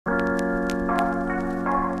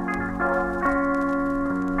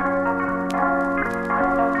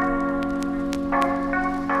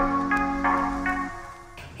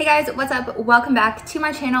Hey guys, what's up? Welcome back to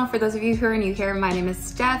my channel. For those of you who are new here, my name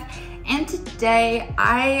is Djerf, and today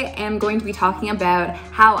I am going to be talking about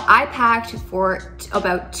how I packed for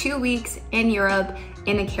about 2 weeks in Europe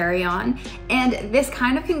in a carry-on, and this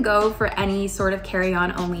kind of can go for any sort of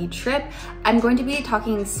carry-on only trip. I'm going to be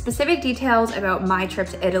talking specific details about my trip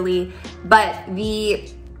to Italy, but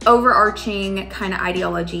the overarching kind of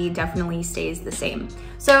ideology definitely stays the same.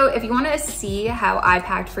 So if you want to see how I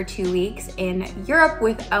packed for 2 weeks in Europe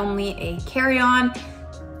with only a carry-on,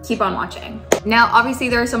 keep on watching. Now, obviously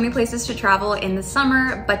there are so many places to travel in the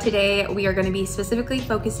summer, but today we are going to be specifically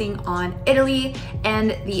focusing on Italy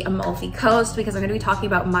and the Amalfi coast because I'm going to be talking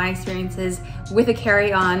about my experiences with a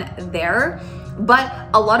carry-on there. But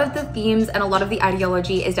a lot of the themes and a lot of the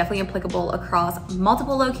ideology is definitely applicable across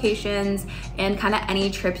multiple locations, and kind of any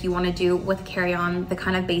trip you want to do with carry-on, the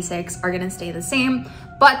kind of basics are going to stay the same.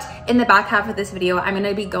 But in the back half of this video, I'm going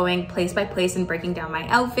to be going place by place and breaking down my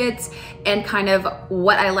outfits and kind of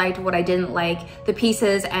what I liked, what I didn't like, the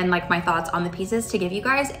pieces, and like my thoughts on the pieces to give you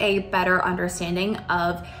guys a better understanding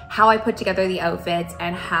of how I put together the outfits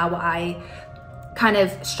and how I kind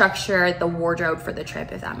of structure the wardrobe for the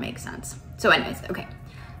trip, if that makes sense. So anyways, okay.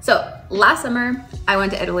 So last summer, I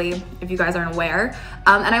went to Italy, if you guys aren't aware,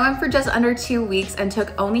 and I went for just under 2 weeks and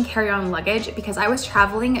took only carry-on luggage because I was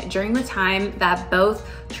traveling during the time that both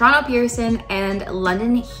Toronto Pearson and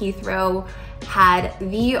London Heathrow had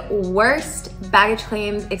the worst baggage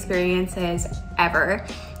claim experiences ever.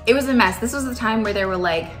 It was a mess. This was the time where there were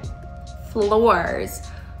like floors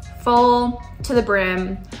full to the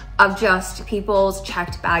brim of just people's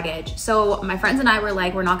checked baggage. So my friends and I were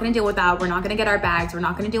like, we're not gonna deal with that. We're not gonna get our bags. We're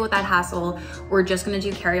not gonna deal with that hassle. We're just gonna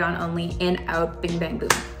do carry-on only, in, out, bing, bang, boom.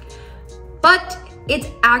 But it's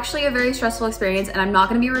actually a very stressful experience, and I'm not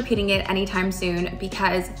gonna be repeating it anytime soon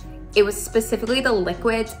because it was specifically the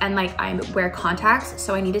liquids, and like I wear contacts,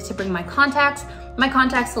 so I needed to bring my contacts, my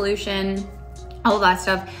contact solution, all of that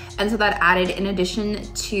stuff. And so that added, in addition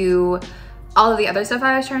to all of the other stuff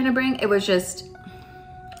I was trying to bring, it was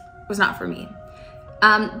not for me.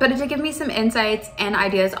 But it did give me some insights and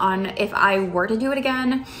ideas on if I were to do it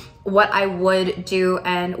again, what I would do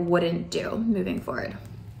and wouldn't do moving forward.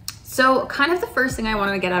 So kind of the first thing I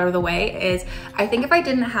want to get out of the way is I think if I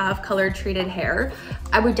didn't have color treated hair,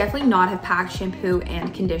 I would definitely not have packed shampoo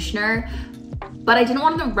and conditioner, but I didn't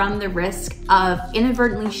want to run the risk of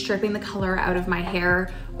inadvertently stripping the color out of my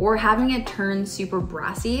hair or having it turn super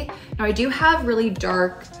brassy. Now I do have really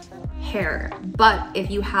dark hair, but if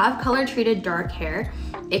you have color treated dark hair,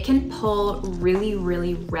 it can pull really,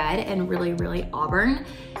 really red and really, really auburn.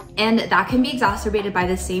 And that can be exacerbated by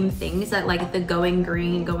the same things that like the going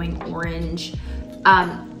green, going orange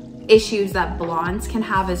issues that blondes can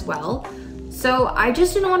have as well. So I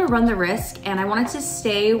just didn't want to run the risk, and I wanted to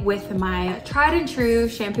stay with my tried and true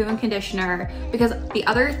shampoo and conditioner because the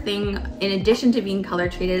other thing, in addition to being color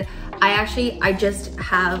treated, I just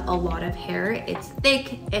have a lot of hair. It's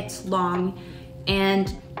thick, it's long,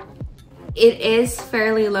 and it is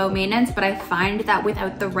fairly low maintenance, but I find that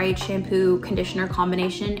without the right shampoo conditioner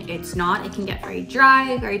combination, it can get very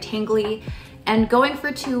dry, very tangly. And going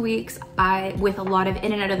for 2 weeks, with a lot of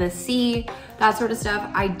in and out of the sea, that sort of stuff,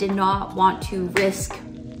 I did not want to risk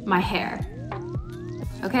my hair,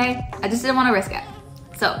 okay? I just didn't want to risk it.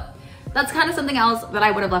 So that's kind of something else that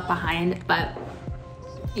I would have left behind, but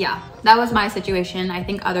yeah, that was my situation. I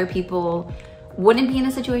think other people wouldn't be in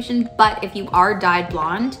a situation, but if you are dyed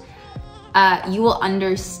blonde, you will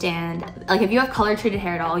understand, like if you have color treated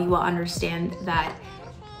hair at all, you will understand that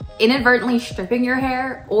inadvertently stripping your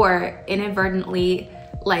hair or inadvertently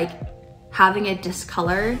like having it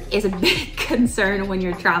discolor is a big concern when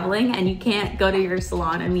you're traveling and you can't go to your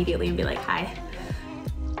salon immediately and be like, hi,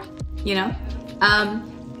 you know?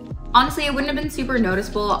 Honestly, it wouldn't have been super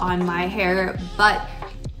noticeable on my hair, but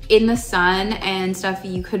in the sun and stuff,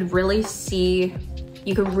 you could really see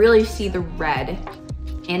the red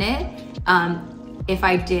in it. If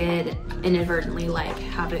I did inadvertently like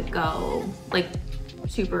have it go like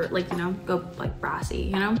super, like, you know, go like brassy,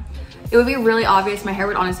 you know, it would be really obvious. My hair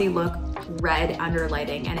would honestly look red under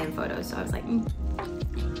lighting and in photos. So I was like,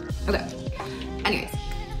 okay. Anyways,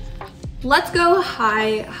 let's go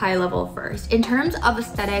high level first. In terms of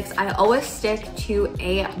aesthetics, I always stick to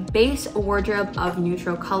a base wardrobe of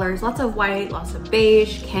neutral colors, lots of white, lots of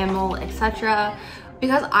beige, camel, etc.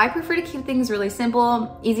 because I prefer to keep things really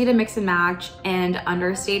simple, easy to mix and match, and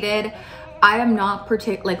understated. I am not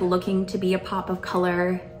looking to be a pop of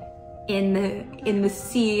color in the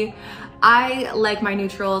sea. I like my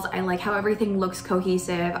neutrals. I like how everything looks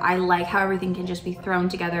cohesive. I like how everything can just be thrown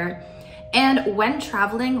together. And when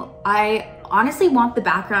traveling, I honestly want the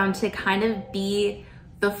background to kind of be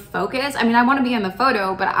the focus. I mean, I want to be in the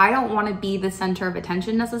photo, but I don't want to be the center of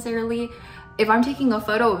attention necessarily. If I'm taking a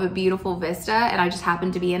photo of a beautiful vista and I just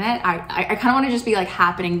happen to be in it, I kind of want to just be like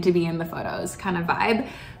happening to be in the photos kind of vibe.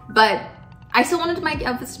 But I still wanted my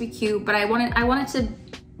outfits to be cute, but I wanted to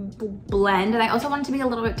blend, and I also wanted to be a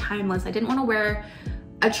little bit timeless. I didn't want to wear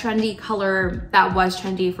a trendy color that was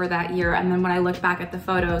trendy for that year, and then when I looked back at the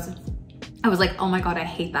photos, I was like, oh my god, I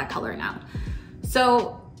hate that color now.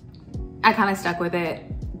 So I kind of stuck with it,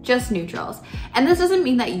 just neutrals. And this doesn't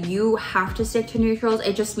mean that you have to stick to neutrals,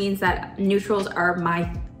 it just means that neutrals are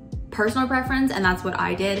my personal preference, and that's what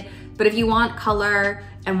I did. But if you want color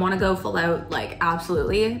and want to go full out, like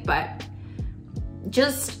absolutely, but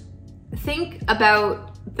just think about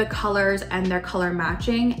the colors and their color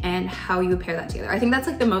matching and how you pair that together. I think that's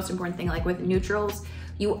like the most important thing. Like with neutrals,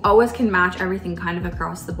 you always can match everything kind of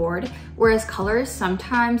across the board. Whereas colors,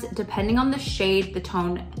 sometimes depending on the shade, the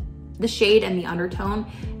tone, the shade and the undertone,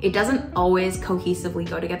 it doesn't always cohesively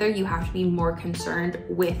go together. You have to be more concerned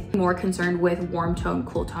with warm tone,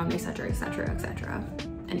 cool tone, etc, etc, etc.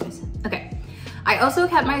 Anyways, okay. I also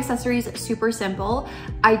kept my accessories super simple.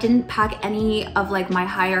 I didn't pack any of like my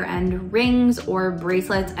higher end rings or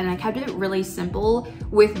bracelets, and I kept it really simple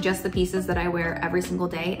with just the pieces that I wear every single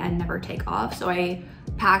day and never take off. So I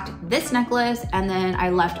packed this necklace and then I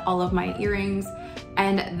left all of my earrings,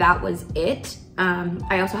 and that was it.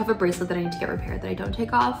 I also have a bracelet that I need to get repaired that I don't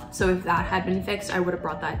take off. So if that had been fixed, I would have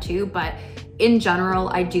brought that too. But in general,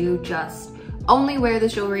 I do just only wear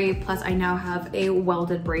this jewelry. Plus I now have a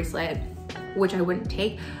welded bracelet, which I wouldn't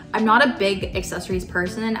take. I'm not a big accessories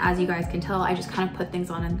person, as you guys can tell. I just kind of put things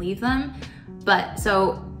on and leave them. But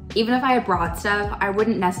so even if I had brought stuff, I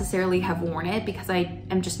wouldn't necessarily have worn it because I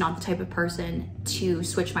am just not the type of person to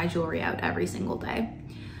switch my jewelry out every single day.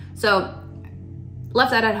 So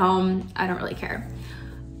left that at home, I don't really care.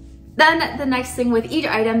 Then the next thing with each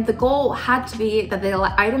item, the goal had to be that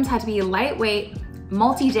the items had to be lightweight,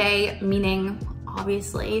 multi-day, meaning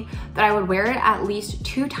obviously that I would wear it at least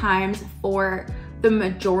 2 times for the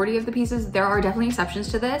majority of the pieces. There are definitely exceptions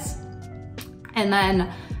to this. And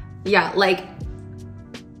then, yeah, like,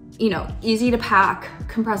 you know, easy to pack,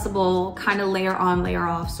 compressible, kind of layer on, layer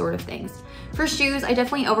off sort of things. For shoes, I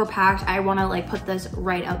definitely overpacked. I want to like put this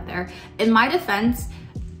right out there. In my defense,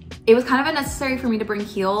 it was kind of unnecessary for me to bring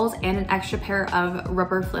heels and an extra pair of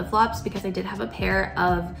rubber flip-flops because I did have a pair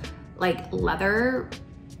of like leather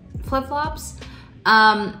flip-flops.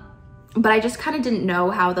 But I just kind of didn't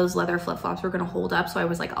know how those leather flip-flops were gonna hold up. So I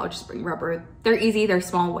was like, I'll just bring rubber. They're easy, they're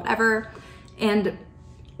small, whatever. And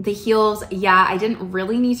the heels, yeah, I didn't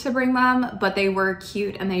really need to bring them, but they were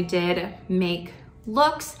cute and they did make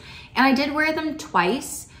looks. And I did wear them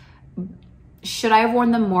twice. Should I have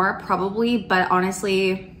worn them more? Probably, but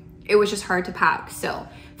honestly, it was just hard to pack. So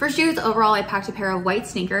for shoes, overall, I packed a pair of white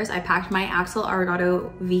sneakers. I packed my Axel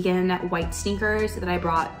Arigato vegan white sneakers that I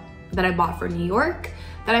bought for New York.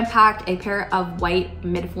 Then I packed a pair of white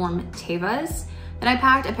mid-form Tevas. Then I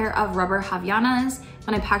packed a pair of rubber Havaianas.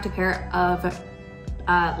 Then I packed a pair of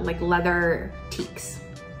like leather teaks.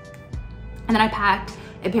 And then I packed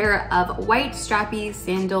a pair of white strappy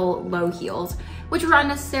sandal low heels, which were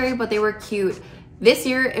unnecessary, but they were cute. This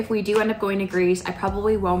year, if we do end up going to Greece, I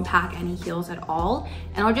probably won't pack any heels at all.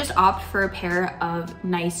 And I'll just opt for a pair of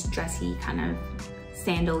nice dressy kind of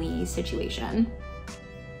sandal-y situation.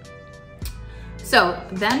 So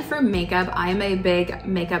then for makeup, I'm a big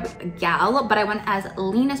makeup gal, but I went as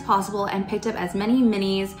lean as possible and picked up as many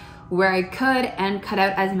minis where I could and cut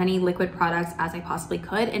out as many liquid products as I possibly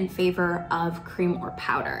could in favor of cream or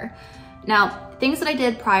powder. Now, things that I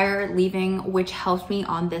did prior leaving, which helped me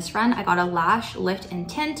on this run, I got a lash lift and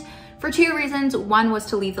tint for 2 reasons. 1 was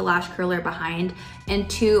to leave the lash curler behind, and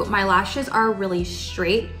 2, my lashes are really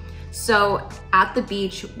straight. So at the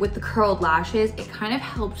beach with the curled lashes, it kind of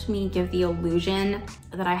helped me give the illusion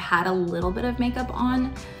that I had a little bit of makeup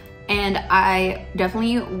on. And I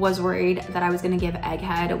definitely was worried that I was gonna give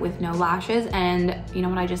egghead with no lashes, and you know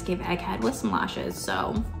what, I just gave egghead with some lashes,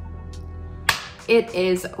 so it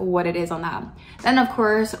is what it is on that. Then of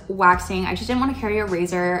course, waxing. I just didn't want to carry a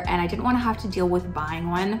razor and I didn't want to have to deal with buying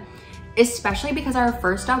one, especially because our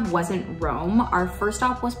first stop wasn't Rome. Our first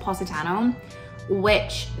stop was Positano,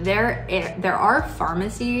 which there are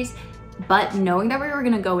pharmacies, but knowing that we were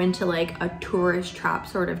gonna go into like a tourist trap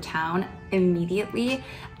sort of town immediately,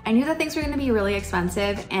 I knew that things were gonna be really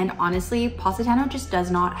expensive. And honestly, Positano just does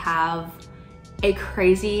not have a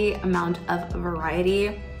crazy amount of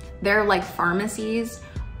variety. Their like pharmacies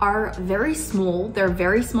are very small. They're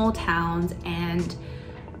very small towns, and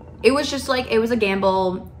it was just like, it was a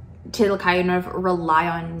gamble to kind of rely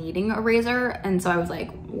on needing a razor. And so I was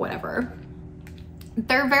like, whatever.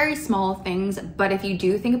 they're very small things, but if you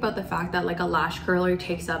do think about the fact that like a lash curler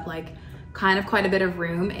takes up like kind of quite a bit of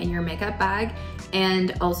room in your makeup bag,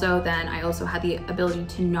 and also then I also had the ability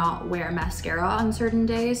to not wear mascara on certain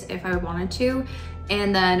days if I wanted to,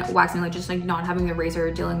 and then waxing, like just like not having the razor,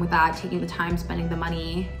 dealing with that, taking the time, spending the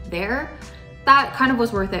money there, that kind of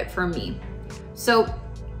was worth it for me. So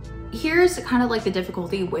here's kind of like the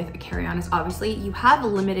difficulty with a carry-on is obviously you have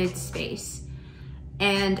limited space.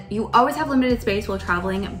 And you always have limited space while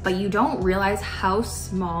traveling, but you don't realize how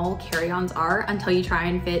small carry-ons are until you try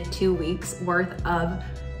and fit 2 weeks worth of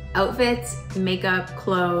outfits, makeup,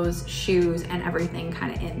 clothes, shoes, and everything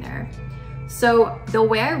kind of in there. So the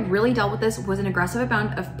way I really dealt with this was an aggressive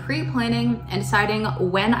amount of pre-planning and deciding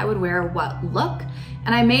when I would wear what look.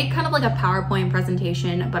 And I made kind of like a PowerPoint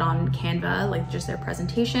presentation, but on Canva, like just their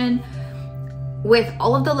presentation, with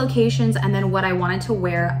all of the locations and then what I wanted to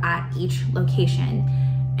wear at each location.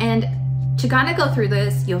 And to kind of go through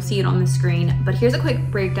this, you'll see it on the screen, but here's a quick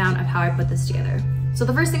breakdown of how I put this together. So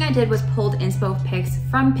the first thing I did was pulled inspo pics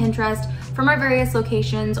from Pinterest from our various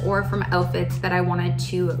locations or from outfits that I wanted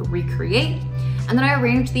to recreate. And then I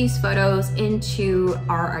arranged these photos into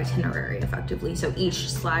our itinerary effectively. So each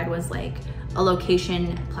slide was like a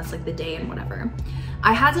location plus like the day and whatever.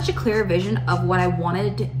 I had such a clear vision of what I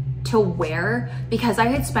wanted to wear because I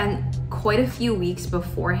had spent quite a few weeks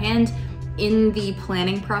beforehand in the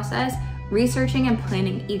planning process, researching and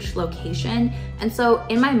planning each location. And so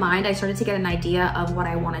in my mind, I started to get an idea of what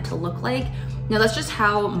I wanted to look like. Now that's just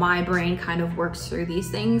how my brain kind of works through these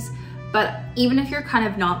things. But even if you're kind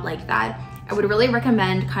of not like that, I would really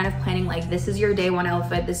recommend kind of planning like, this is your day 1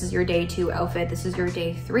 outfit, this is your day 2 outfit, this is your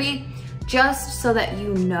day 3, just so that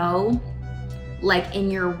you know like in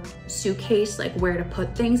your suitcase, like where to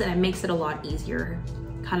put things, and it makes it a lot easier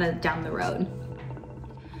kind of down the road.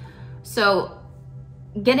 So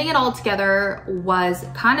getting it all together was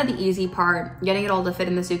kind of the easy part. Getting it all to fit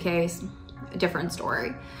in the suitcase, a different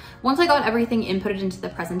story. Once I got everything inputted into the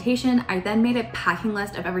presentation, I then made a packing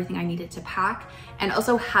list of everything I needed to pack, and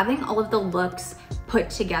also having all of the looks put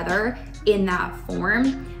together in that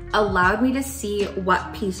form allowed me to see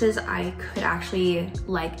what pieces I could actually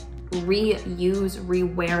like reuse,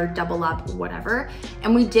 rewear, double up, whatever.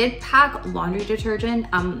 And we did pack laundry detergent.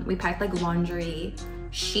 We packed like laundry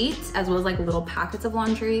sheets as well as like little packets of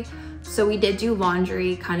laundry. So we did do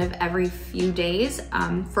laundry kind of every few days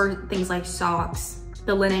for things like socks,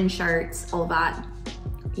 the linen shirts, all that,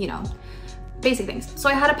 you know, basic things. So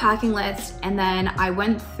I had a packing list, and then I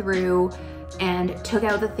went through and took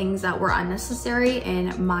out the things that were unnecessary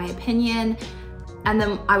in my opinion. And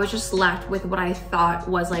then I was just left with what I thought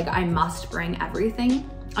was like, I must bring everything.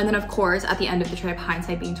 And then of course, at the end of the trip,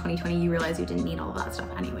 hindsight being 2020, you realize you didn't need all of that stuff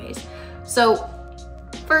anyways. So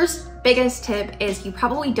first biggest tip is you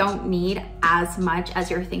probably don't need as much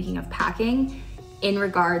as you're thinking of packing in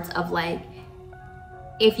regards of like,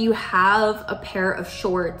 if you have a pair of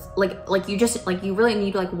shorts, like you really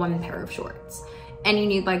need like 1 pair of shorts, and you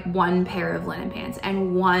need like 1 pair of linen pants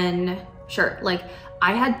and 1 shirt. Like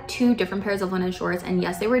I had 2 different pairs of linen shorts, and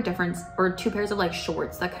yes, they were different, or 2 pairs of like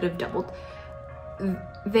shorts that could have doubled.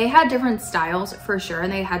 They had different styles for sure,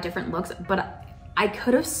 and they had different looks, but I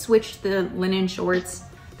could have switched the linen shorts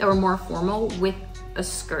that were more formal with a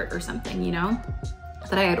skirt or something, you know,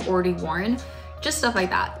 that I had already worn, just stuff like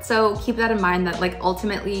that. So keep that in mind, that like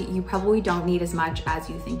ultimately you probably don't need as much as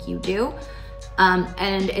you think you do.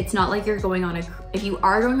 And it's not like you're going on if you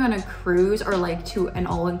are going on a cruise or like to an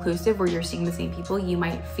all-inclusive where you're seeing the same people, you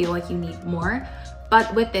might feel like you need more.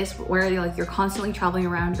 But with this, where you're constantly traveling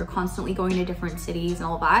around, you're constantly going to different cities and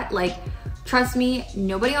all that, like, trust me,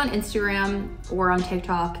 nobody on Instagram or on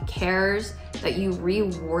TikTok cares that you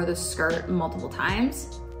re-wore the skirt multiple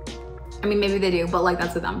times. I mean, maybe they do, but like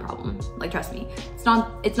that's a them problem. Like, trust me,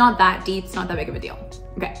 it's not that deep, it's not that big of a deal.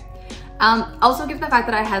 Okay. Also, given the fact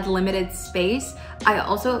that I had limited space,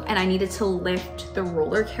 I needed to lift the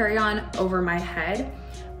roller carry-on over my head,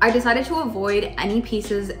 I decided to avoid any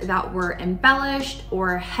pieces that were embellished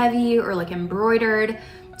or heavy or like embroidered.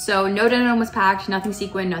 So no denim was packed, nothing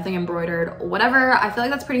sequined, nothing embroidered, whatever. I feel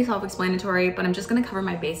like that's pretty self-explanatory, but I'm just gonna cover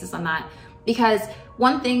my bases on that, because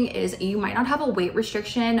one thing is you might not have a weight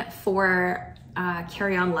restriction for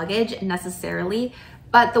carry-on luggage necessarily,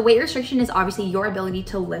 but the weight restriction is obviously your ability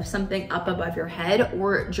to lift something up above your head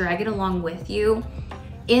or drag it along with you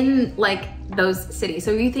in like those cities.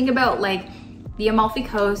 So if you think about like the Amalfi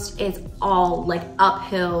coast, it's all like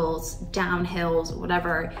uphills, downhills,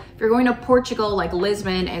 whatever. If you're going to Portugal, like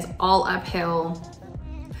Lisbon is all uphill.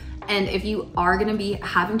 And if you are gonna be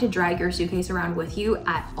having to drag your suitcase around with you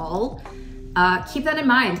at all, keep that in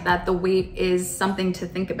mind, that the weight is something to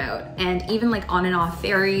think about. And even like on and off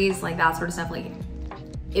ferries, like that sort of stuff, like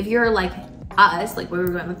if you're like us, like we were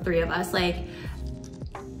going with 3 of us, like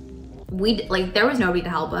there was nobody to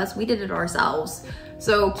help us. We did it ourselves.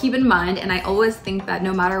 So keep in mind, and I always think that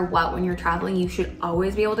no matter what, when you're traveling, you should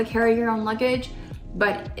always be able to carry your own luggage.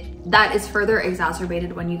 But that is further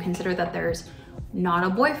exacerbated when you consider that there's not a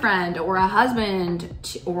boyfriend or a husband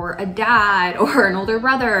or a dad or an older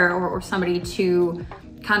brother or somebody to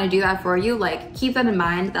kind of do that for you. Like, keep that in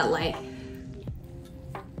mind, that like,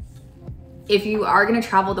 if you are gonna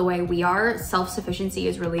travel the way we are, self-sufficiency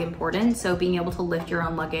is really important. So being able to lift your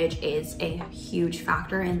own luggage is a huge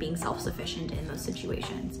factor in being self-sufficient in those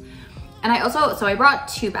situations. And I brought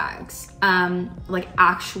 2 bags, like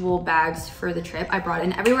actual bags for the trip. I brought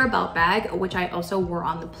an everywhere belt bag, which I also wore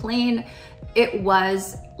on the plane. It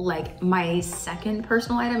was like my 2nd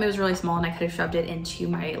personal item. It was really small and I could have shoved it into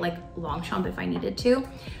my like long jump if I needed to.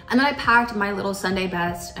 And then I packed my little Sunday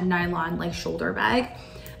best nylon like shoulder bag.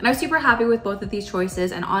 And I was super happy with both of these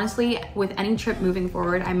choices. And honestly, with any trip moving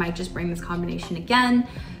forward, I might just bring this combination again.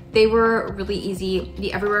 They were really easy.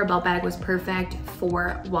 The everywhere belt bag was perfect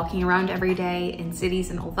for walking around every day in cities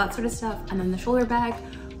and all that sort of stuff. And then the shoulder bag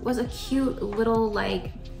was a cute little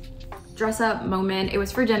like dress up moment. It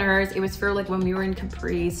was for dinners. It was for like when we were in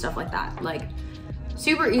Capri, stuff like that. Like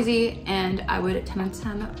super easy, and I would 10 out of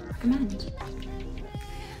 10 recommend.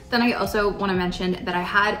 Then I also want to mention that I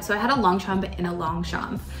had a long jump and a long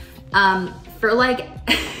jump. For like,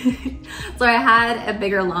 so I had a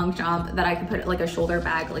bigger long jump that I could put like a shoulder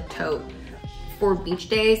bag, like tote for beach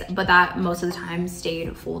days, but that most of the time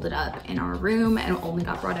stayed folded up in our room and only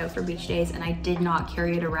got brought out for beach days. And I did not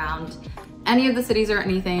carry it around any of the cities or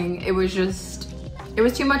anything. It was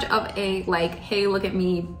too much of a like, hey, look at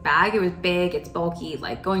me bag. It was big, it's bulky,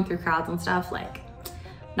 like going through crowds and stuff, like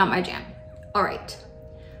not my jam. All right,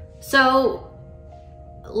 so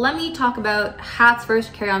let me talk about hats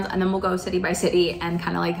first, carry-ons, and then we'll go city by city and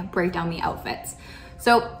kind of like break down the outfits.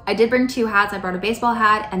 So I did bring 2 hats. I brought a baseball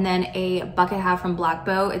hat and then a bucket hat from Black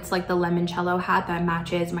Bow. It's like the limoncello hat that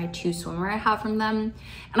matches my 2 swimwear I have from them.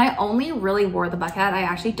 And I only really wore the bucket hat. I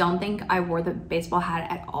actually don't think I wore the baseball hat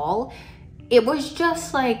at all. It was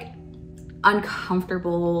just like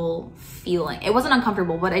uncomfortable feeling. It wasn't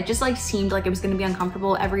uncomfortable, but it just like seemed like it was gonna be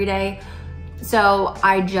uncomfortable every day. So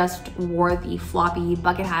I just wore the floppy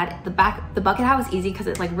bucket hat. The bucket hat was easy because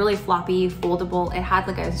it's like really floppy, foldable. It had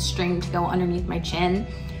like a string to go underneath my chin.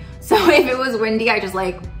 So if it was windy, I just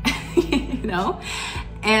like, you know,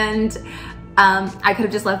 and I could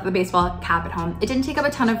have just left the baseball cap at home. It didn't take up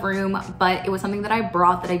a ton of room, but it was something that I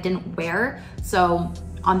brought that I didn't wear. So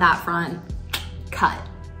on that front, cut.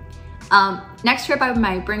 Next trip, I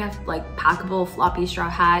might bring a like packable floppy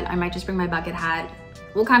straw hat. I might just bring my bucket hat.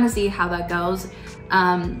 We'll kind of see how that goes.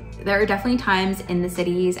 There are definitely times in the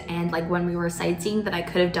cities and like when we were sightseeing that I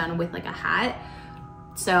could have done with like a hat.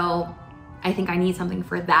 So I think I need something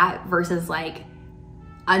for that versus like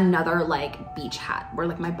another like beach hat where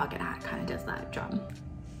like my bucket hat kind of does that job.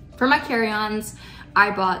 For my carry-ons,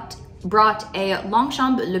 I brought a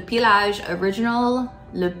Longchamp Le Pliage original,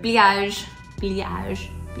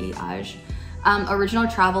 original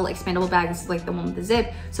travel expandable bag. This is like the one with the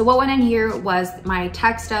zip. So what went in here was my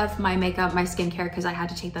tech stuff, my makeup, my skincare, because I had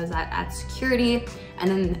to take those at security, and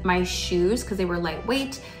then my shoes because they were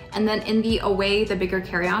lightweight. And then in the away, the bigger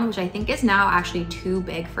carry-on, which I think is now actually too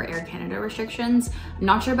big for Air Canada restrictions. I'm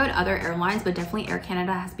not sure about other airlines, but definitely Air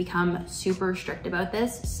Canada has become super strict about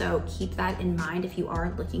this. So keep that in mind if you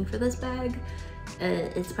are looking for this bag.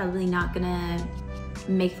 It's probably not gonna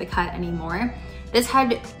make the cut anymore. This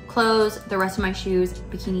had clothes, the rest of my shoes,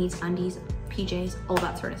 bikinis, undies, PJs, all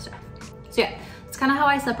that sort of stuff. So yeah, it's kind of how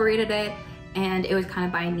I separated it, and it was kind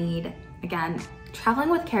of by need. Again, traveling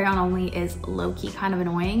with carry-on only is low-key kind of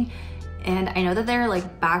annoying, and I know that there are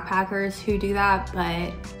like backpackers who do that,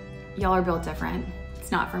 but y'all are built different.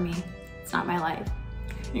 It's not for me. It's not my life.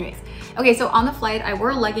 Anyways, okay, so on the flight, I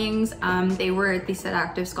wore leggings. They were the Set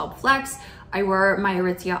Active Sculpt Flex. I wore my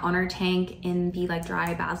Aritzia Honor Tank in the like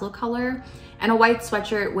dry basil color, and a white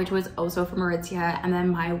sweatshirt, which was also from Aritzia, and then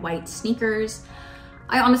my white sneakers.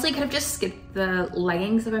 I honestly could have just skipped the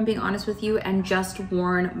leggings, if I'm being honest with you, and just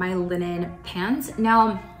worn my linen pants.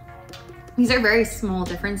 Now, these are very small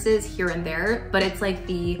differences here and there, but it's like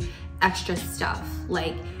the extra stuff.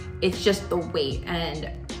 Like, it's just the weight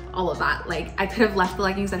and all of that. Like, I could have left the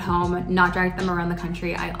leggings at home, not dragged them around the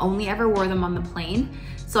country. I only ever wore them on the plane.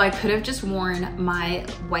 So I could have just worn my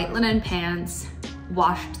white linen pants,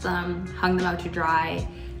 washed them, hung them out to dry,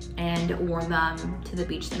 and worn them to the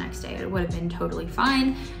beach the next day. It would have been totally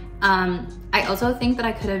fine. I also think that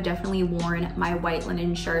I could have definitely worn my white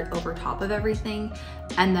linen shirt over top of everything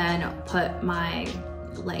and then put my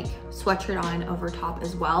like sweatshirt on over top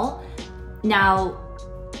as well. Now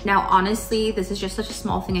honestly, this is just such a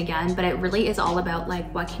small thing again, but it really is all about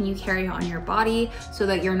like what can you carry on your body so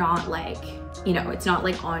that you're not like, you know, it's not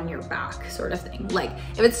like on your back sort of thing. Like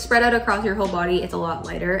if it's spread out across your whole body, it's a lot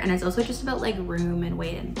lighter, and it's also just about like room and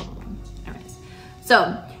weight and blah, blah, blah. Anyways,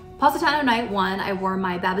 so Positano night 1, I wore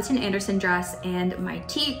my Babington Anderson dress and my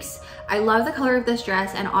teaks. I love the color of this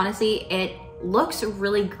dress, and honestly, it looks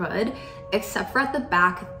really good, except for at the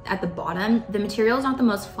back, at the bottom. The material is not the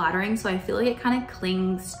most flattering, so I feel like it kind of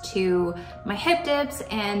clings to my hip dips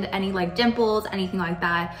and any like dimples, anything like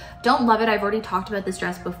that. Don't love it. I've already talked about this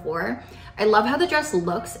dress before. I love how the dress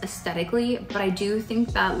looks aesthetically, but I do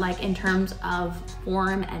think that like in terms of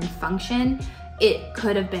form and function, it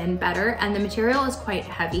could have been better, and the material is quite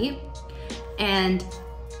heavy, and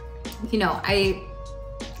you know,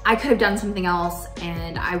 I could have done something else,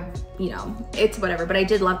 and you know, it's whatever, but I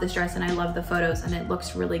did love this dress and I love the photos and it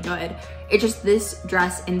looks really good. It's just this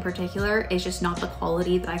dress in particular is just not the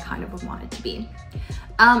quality that I kind of would want it to be.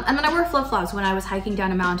 And then I wore flip-flops when I was hiking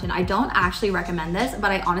down a mountain. I don't actually recommend this, but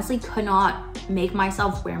I honestly could not make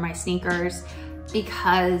myself wear my sneakers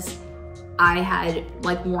because I had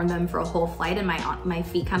like worn them for a whole flight and my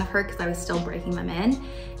feet kind of hurt because I was still breaking them in.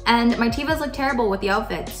 And my Tevas looked terrible with the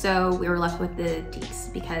outfit, so we were left with the teaks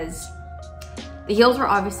because the heels were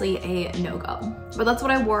obviously a no-go. But that's what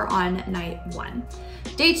I wore on night 1.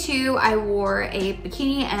 Day 2, I wore a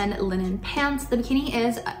bikini and linen pants. The bikini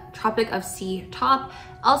is a Tropic of Sea top,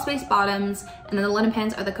 L-space bottoms, and then the linen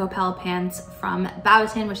pants are the Copel pants from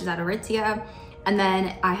Babington, which is at Aritzia. And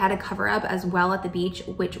then I had a cover up as well at the beach,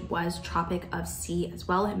 which was Tropic of Sea as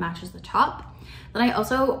well. It matches the top. Then I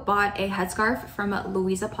also bought a headscarf from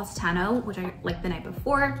Louisa Positano, which I liked the night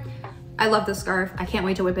before. I love this scarf. I can't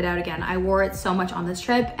wait to whip it out again. I wore it so much on this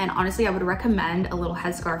trip, and honestly, I would recommend a little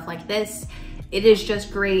headscarf like this. It is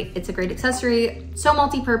just great. It's a great accessory, so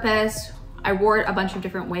multi-purpose. I wore it a bunch of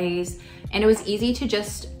different ways, and it was easy to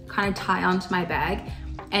just kind of tie onto my bag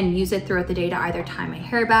and use it throughout the day to either tie my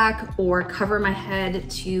hair back or cover my head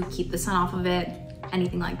to keep the sun off of it,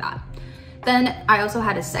 anything like that. Then I also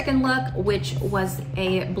had a second look, which was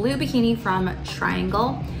a blue bikini from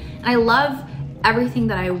Triangle. And I love everything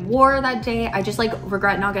that I wore that day. I just like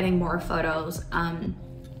regret not getting more photos.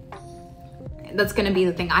 That's gonna be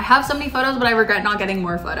the thing. I have so many photos, but I regret not getting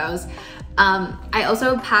more photos. I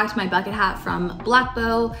also packed my bucket hat from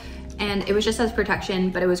Blackbow, and it was just as protection,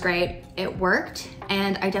 but it was great. It worked,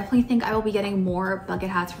 and I definitely think I will be getting more bucket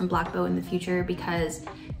hats from Blackbow in the future because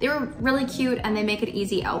they were really cute and they make an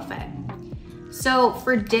easy outfit. So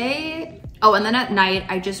for day, oh, and then at night,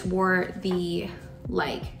 I just wore the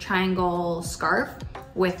like triangle scarf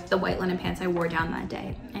with the white linen pants I wore down that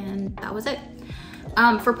day, and that was it.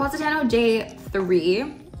 For Positano day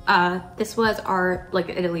 3, this was our like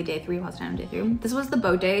Italy day 3, Positano day 3. This was the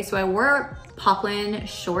boat day, so I wore poplin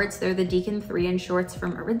shorts. They're the Deacon 3-in shorts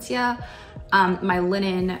from Aritzia, my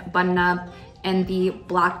linen button up, and the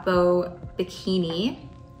Blackbow bikini,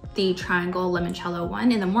 the triangle limoncello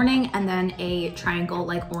one in the morning, and then a triangle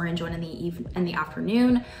like orange one in the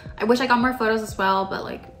afternoon. I wish I got more photos as well, but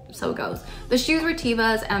like so it goes. The shoes were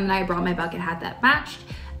Tevas, and then I brought my bucket hat that matched.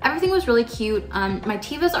 Everything was really cute. My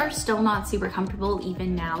Tevas are still not super comfortable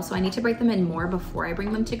even now, so I need to break them in more before I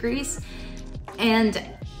bring them to Greece. And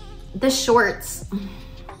the shorts.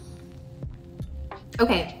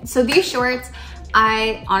 Okay, so these shorts,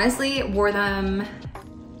 I honestly wore them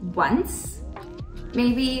once,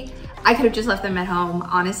 maybe. I could have just left them at home.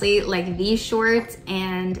 Honestly, like these shorts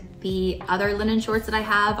and the other linen shorts that I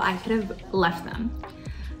have, I could have left them.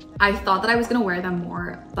 I thought that I was gonna wear them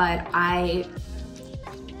more, but I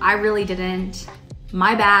really didn't.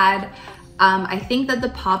 My bad. I think that the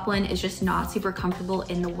poplin is just not super comfortable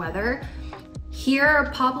in the weather. Here,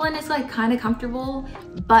 poplin is like kind of comfortable,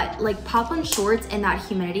 but like poplin shorts in that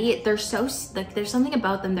humidity, they're so, like there's something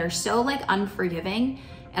about them, they're so like unforgiving.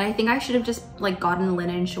 And I think I should have just like gotten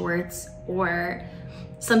linen shorts or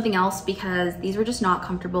something else because these were just not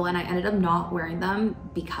comfortable, and I ended up not wearing them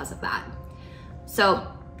because of that. So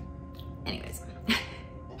anyways,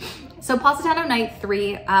 so Positano night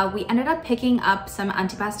 3, we ended up picking up some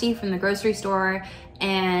antipasti from the grocery store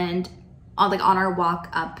and on our walk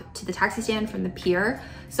up to the taxi stand from the pier.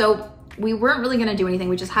 So we weren't really gonna do anything.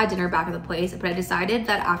 We just had dinner back at the place, but I decided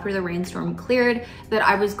that after the rainstorm cleared that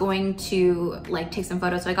I was going to like take some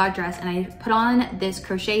photos. So I got dressed and I put on this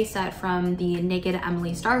crochet set from the Naked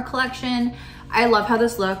Emily Star collection. I love how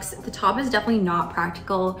this looks. The top is definitely not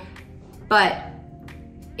practical, but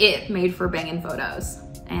it made for banging photos.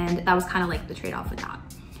 and that was kind of like the trade-off with that.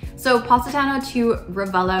 So Positano to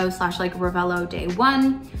Ravello / like Ravello day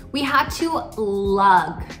 1, we had to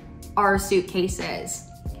lug our suitcases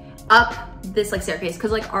up this like staircase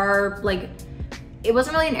because like our like, it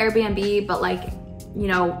wasn't really an Airbnb, but like, you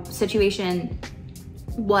know, situation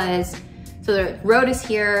was, so the road is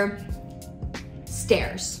here,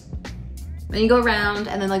 stairs, then you go around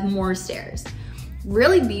and then like more stairs.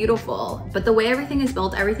 Really beautiful, but the way everything is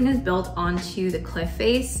built onto the cliff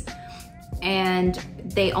face, and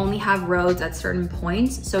they only have roads at certain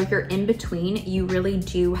points. So if you're in between, you really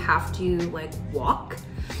do have to like walk.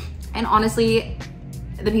 And honestly,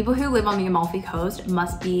 the people who live on the Amalfi coast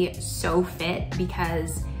must be so fit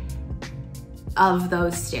because of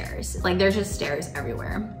those stairs. Like there's just stairs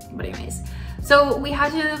everywhere. But anyways, so we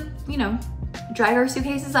had to, you know, drag our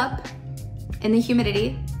suitcases up in the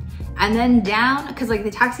humidity and then down, because like the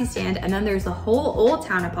taxi stand, and then there's the whole old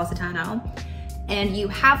town of Positano, and you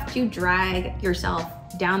have to drag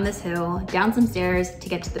yourself down this hill, down some stairs to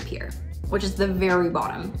get to the pier, which is the very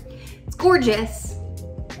bottom. It's gorgeous,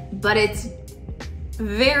 but it's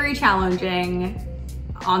very challenging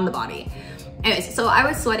on the body. Anyways, so I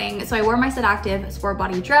was sweating, so I wore my Set Active sport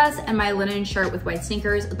body dress and my linen shirt with white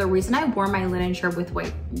sneakers. The reason I wore my linen shirt with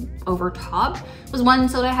white over top was one,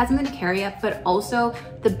 so that I had something to carry up, but also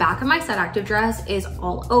the back of my Set Active dress is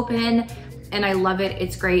all open and I love it,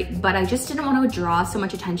 it's great, but I just didn't want to draw so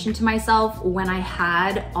much attention to myself when I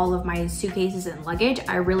had all of my suitcases and luggage.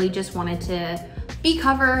 I really just wanted to be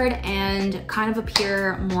covered and kind of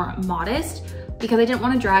appear more modest, because I didn't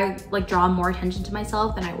want to draw more attention to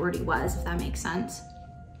myself than I already was, if that makes sense.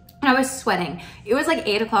 And I was sweating. It was like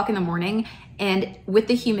 8 o'clock in the morning, and with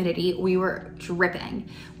the humidity, we were dripping.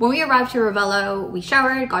 When we arrived to Ravello, we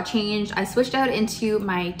showered, got changed. I switched out into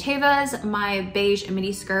my Tevas, my beige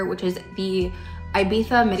midi skirt, which is the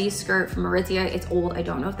Ibiza midi skirt from Aritzia. It's old, I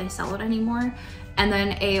don't know if they sell it anymore. And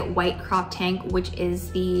then a white crop tank, which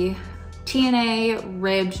is the TNA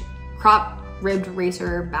ribbed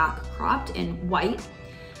racer back cropped in white.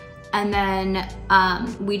 And then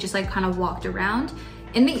we just like kind of walked around.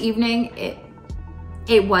 In the evening,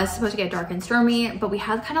 it was supposed to get dark and stormy, but we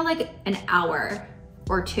had kind of like an hour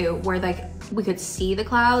or two where like we could see the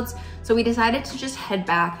clouds. So we decided to just head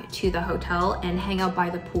back to the hotel and hang out by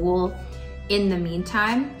the pool in the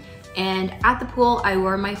meantime. And at the pool, I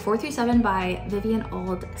wore my 437 by Vivian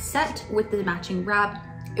Auld set with the matching wrap.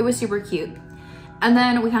 It was super cute. And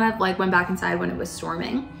then we kind of like went back inside when it was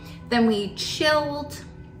storming. Then we chilled.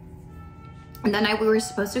 And then we were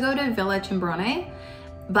supposed to go to Villa Cimbrone,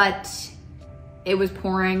 but it was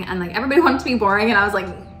pouring and like everybody wanted to be boring, and I was like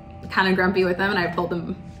kind of grumpy with them, and I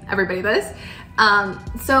told everybody this.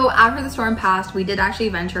 So after the storm passed, we did actually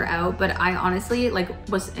venture out, but I honestly like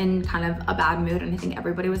was in kind of a bad mood, and I think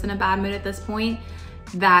everybody was in a bad mood at this point,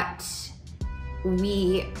 that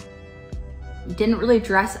we didn't really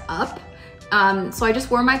dress up. So I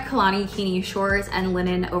just wore my Kalani Kini shorts and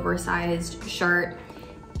linen oversized shirt,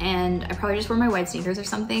 and I probably just wore my white sneakers or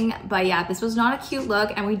something. But yeah, this was not a cute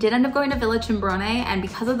look, and we did end up going to Villa Cimbrone, and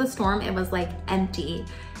because of the storm, it was like empty.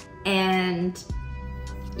 And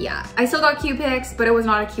yeah, I still got cute pics, but it was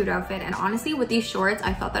not a cute outfit. And honestly, with these shorts,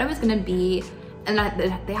 I thought that I was gonna be, and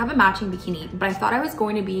they have a matching bikini, but I thought I was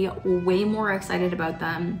going to be way more excited about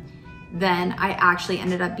them than I actually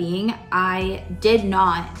ended up being. I did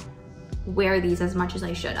not wear these as much as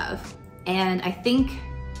I should have. And I think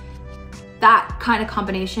that kind of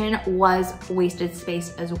combination was wasted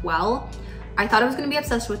space as well. I thought I was gonna be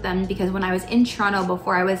obsessed with them because when I was in Toronto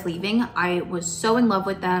before I was leaving, I was so in love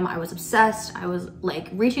with them. I was obsessed. I was like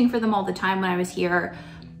reaching for them all the time when I was here.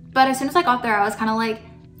 But as soon as I got there, I was kind of like,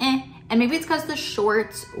 eh. And maybe it's because the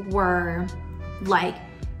shorts were like,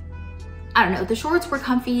 I don't know, the shorts were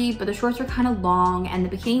comfy, but the shorts were kind of long, and the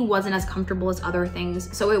bikini wasn't as comfortable as other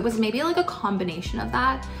things. So it was maybe like a combination of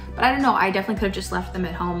that, but I don't know, I definitely could have just left them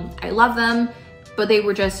at home. I love them, but they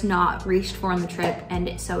were just not reached for on the trip.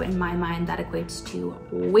 And so in my mind, that equates to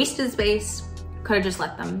wasted space. Could have just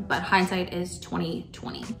left them, but hindsight is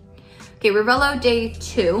 20/20. Okay, Ravello day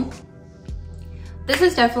 2. This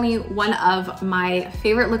is definitely one of my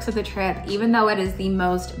favorite looks of the trip, even though it is the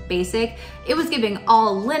most basic. It was giving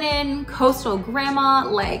all linen, coastal grandma,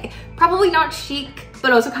 like probably not chic,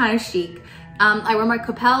 but also kind of chic. I wore my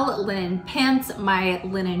Coppel linen pants, my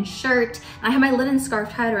linen shirt, and I had my linen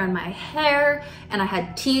scarf tied around my hair, and I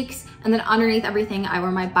had teaks, and then underneath everything, I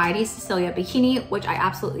wore my Bidey Cecilia bikini, which I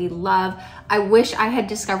absolutely love. I wish I had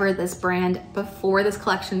discovered this brand before this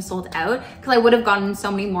collection sold out, because I would have gotten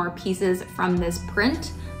so many more pieces from this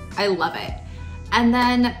print. I love it. And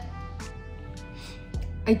then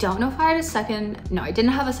I don't know if I had a second, no, I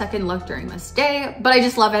didn't have a second look during this day, but I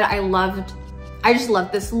just love it. I just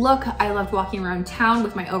loved this look. I loved walking around town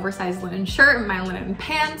with my oversized linen shirt and my linen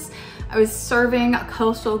pants. I was serving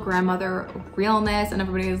coastal grandmother realness, and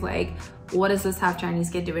everybody was like, what is this half Chinese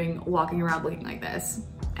kid doing walking around looking like this?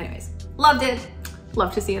 Anyways, loved it.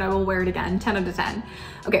 Love to see it. I will wear it again, 10 out of 10.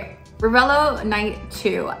 Okay, Ravello night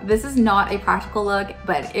 2. This is not a practical look,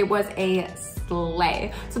 but it was a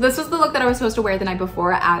slay. So this was the look that I was supposed to wear the night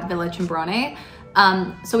before at Villa Cimbrone.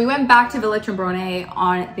 So we went back to Villa Cimbrone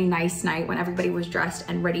on the nice night when everybody was dressed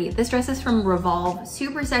and ready. This dress is from Revolve,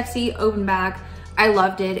 super sexy, open back. I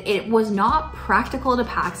loved it. It was not practical to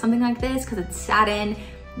pack something like this because it's satin,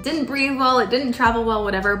 it didn't breathe well, it didn't travel well,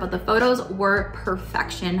 whatever, but the photos were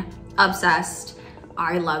perfection. Obsessed.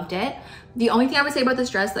 I loved it. The only thing I would say about this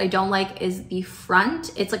dress that I don't like is the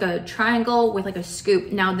front. It's like a triangle with like a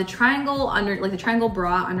scoop. Now the triangle under, like the triangle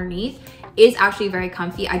bra underneath is actually very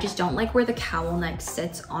comfy. I just don't like where the cowl neck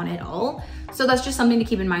sits on it all. So that's just something to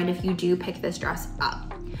keep in mind if you do pick this dress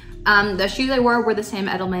up. The shoes I wore were the Sam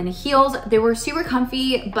Edelman heels. They were super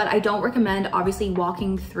comfy, but I don't recommend obviously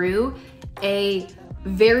walking through a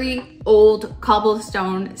very old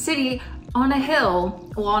cobblestone city on a hill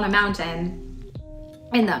or on a mountain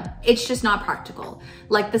in them. It's just not practical.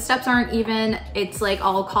 Like the steps aren't even, it's like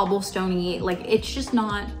all cobblestoney, like it's just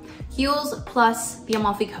not. Heels plus the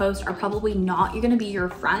Amalfi Coast are probably not gonna be your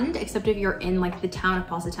friend, except if you're in like the town of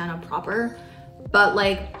Positano proper, but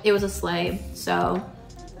like it was a sleigh, so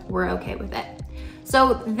we're okay with it.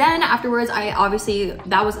 So then afterwards,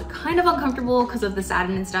 that was kind of uncomfortable because of the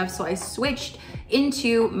satin and stuff, so I switched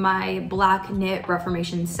into my black knit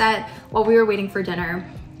Reformation set while we were waiting for dinner.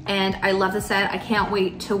 And I love the set. I can't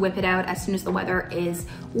wait to whip it out as soon as the weather is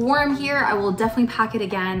warm here. I will definitely pack it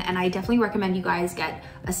again, and I definitely recommend you guys get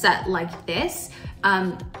a set like this.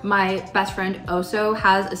 My best friend Waso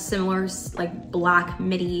has a similar like black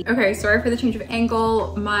midi. Okay, sorry for the change of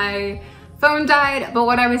angle. My phone died, but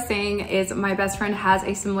what I was saying is my best friend has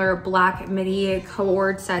a similar black midi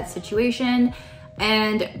cord set situation,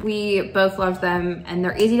 and we both love them, and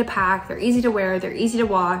they're easy to pack, they're easy to wear, they're easy to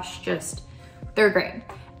wash, just, they're great.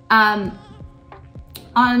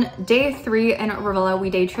 On day 3 in Ravello, we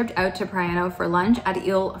day tripped out to Priano for lunch at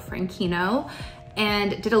Il Franchino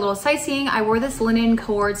and did a little sightseeing. I wore this linen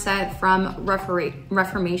cord set from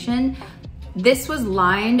Reformation. This was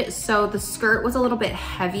lined, so the skirt was a little bit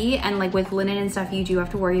heavy, and like with linen and stuff, you do have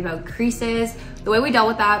to worry about creases. The way we dealt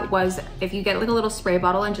with that was if you get like a little spray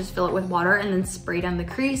bottle and just fill it with water and then spray down the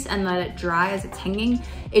crease and let it dry as it's hanging,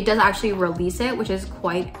 it does actually release it, which is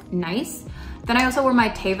quite nice. Then I also wore my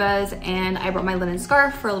tevas, and I brought my linen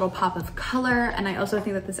scarf for a little pop of color, and I also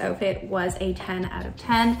think that this outfit was a 10 out of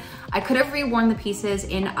 10. I could have reworn the pieces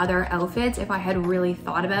in other outfits if I had really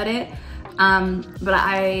thought about it, but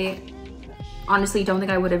I honestly don't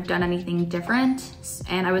think I would have done anything different.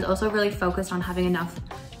 And I was also really focused on having enough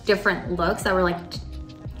different looks that were like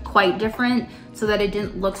quite different so that it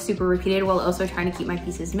didn't look super repeated, while also trying to keep my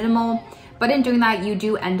pieces minimal. But in doing that, you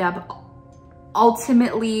do end up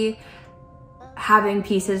ultimately having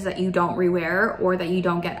pieces that you don't rewear or that you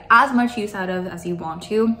don't get as much use out of as you want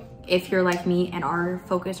to, if you're like me and are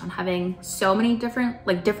focused on having so many different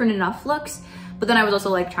enough looks. But then I was also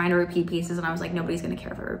like trying to repeat pieces, and I was like, nobody's gonna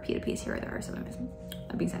care if I repeat a piece here or there. So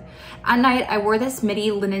that being said, at night I wore this midi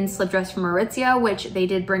linen slip dress from Aritzia, which they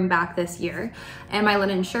did bring back this year, and my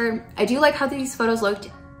linen shirt. I do like how these photos looked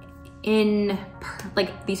but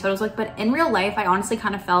in real life, I honestly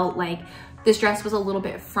kind of felt like this dress was a little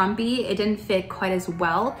bit frumpy. It didn't fit quite as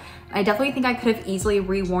well. I definitely think I could have easily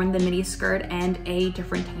reworn the midi skirt and a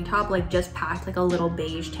different tank top, like just packed like a little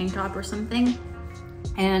beige tank top or something.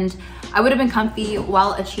 And I would have been comfy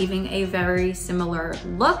while achieving a very similar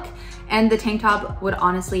look. And the tank top would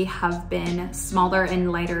honestly have been smaller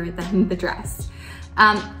and lighter than the dress.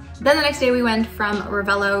 Then the next day we went from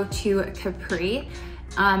Ravello to Capri.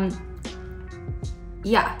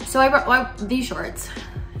 Yeah, so I brought these shorts.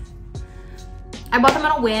 I bought them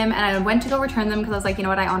on a whim, and I went to go return them because I was like, you know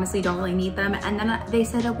what, I honestly don't really need them. And then they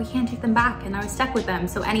said, oh, we can't take them back, and I was stuck with them.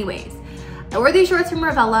 So anyways, I wore these shorts from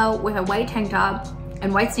Ravello with a white tank top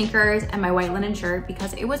and white sneakers and my white linen shirt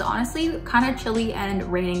because it was honestly kind of chilly and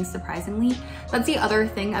raining, surprisingly. That's the other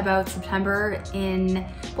thing about September in,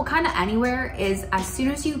 well, kind of anywhere, is as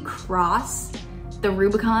soon as you cross the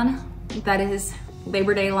Rubicon, that is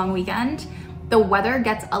Labor Day long weekend, the weather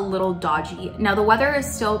gets a little dodgy. Now the weather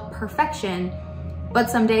is still perfection, but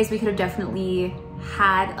some days we could have definitely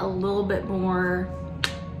had a little bit more,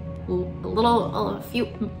 a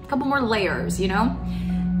couple more layers, you know?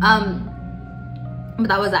 But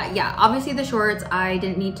that was that. Yeah, obviously the shorts I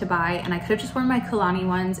didn't need to buy, and I could have just worn my Kalani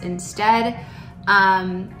ones instead.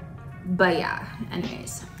 But yeah,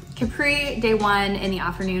 anyways. Capri, day 1 in the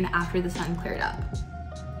afternoon after the sun cleared up.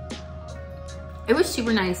 It was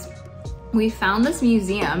super nice. We found this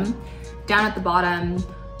museum down at the bottom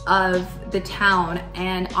of the town,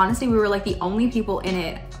 and honestly we were like the only people in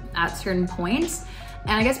it at certain points,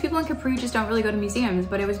 and I guess people in Capri just don't really go to museums,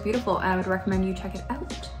 but it was beautiful and I would recommend you check it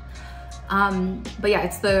out. But yeah,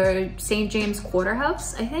 it's the St. James Quarter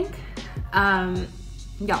House, I think.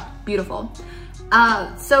 Yeah, beautiful.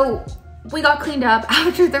 So we got cleaned up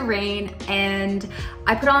after the rain, and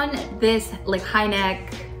I put on this like high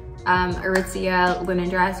neck Aritzia linen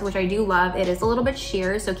dress, which I do love. It is a little bit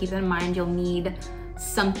sheer, so keep in mind you'll need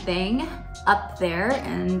something up there,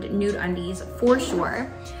 and nude undies for sure.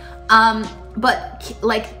 But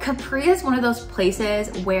like Capri is one of those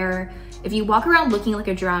places where if you walk around looking like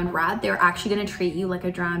a drowned rat, they're actually gonna treat you like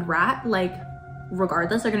a drowned rat. Like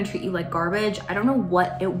regardless, they're gonna treat you like garbage. I don't know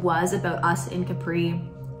what it was about us in Capri,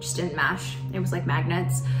 just didn't mash. It was like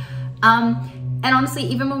magnets. And honestly,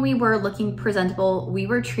 even when we were looking presentable, we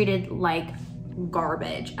were treated like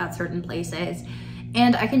garbage at certain places.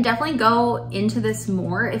 And I can definitely go into this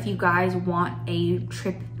more if you guys want a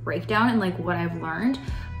trip breakdown and like what I've learned.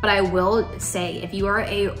 But I will say, if you are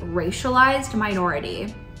a racialized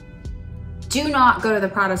minority, do not go to the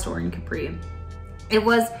Prada store in Capri. It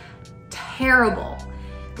was terrible.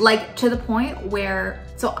 Like to the point where,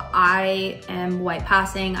 so I am white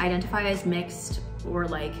passing, identify as mixed, or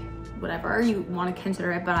like whatever you want to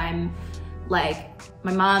consider it, but I'm like,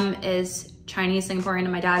 my mom is Chinese Singaporean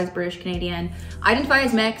and my dad is British Canadian. I identify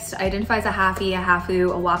as mixed. I identify as a halfie, a hafu,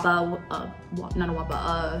 a wapa, not a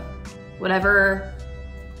wapa, whatever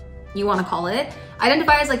you want to call it. I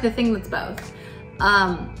identify as like the thing that's both.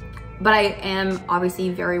 But I am obviously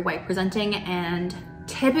very white presenting, and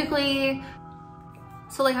typically,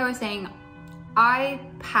 so like I was saying, I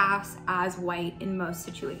pass as white in most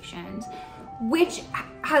situations, which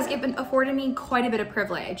has afforded me quite a bit of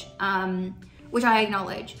privilege, which I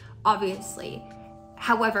acknowledge, obviously.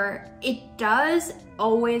 However, it does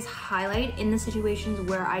always highlight in the situations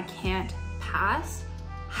where I can't pass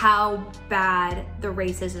how bad the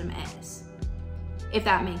racism is, if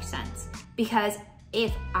that makes sense. Because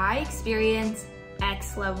if I experience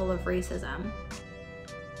X level of racism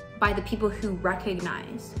by the people who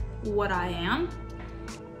recognize what I am,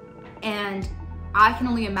 and I can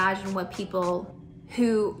only imagine what people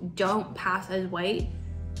who don't pass as white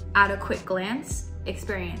at a quick glance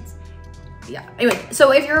experience. Yeah, anyway,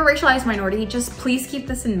 so if you're a racialized minority, just please keep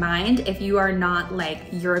this in mind. If you are not like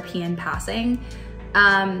European passing,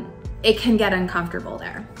 it can get uncomfortable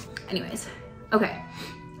there. Anyways, okay.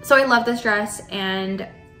 So I love this dress, and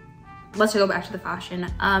let's go back to the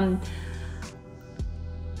fashion.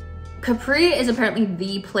 Capri is apparently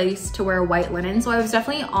the place to wear white linen, so I was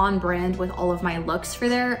definitely on brand with all of my looks for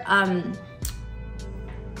there.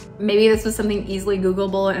 Maybe this was something easily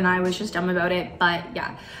Googleable and I was just dumb about it, but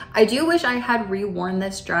yeah. I do wish I had reworn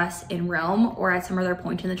this dress in Rome or at some other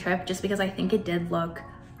point in the trip, just because I think it did look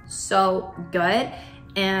so good.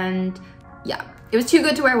 And yeah, it was too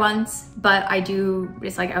good to wear once, but I do,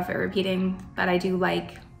 it's like outfit repeating, but I do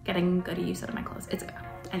like getting good use out of my clothes. It's good.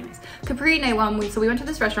 Anyways, Capri night 1, so we went to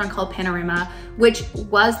this restaurant called Panorama, which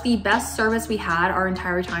was the best service we had our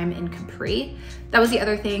entire time in Capri. That was the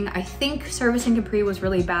other thing. I think service in Capri was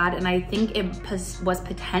really bad, and I think it was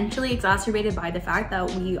potentially exacerbated by the fact that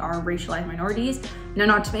we are racialized minorities. Now,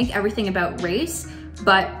 not to make everything about race,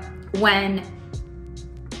 but when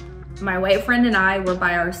my white friend and I were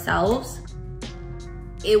by ourselves,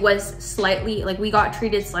 it was slightly, like we got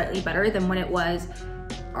treated slightly better than when it was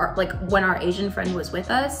when our Asian friend was with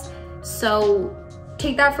us. So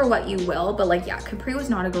take that for what you will, but like, yeah, Capri was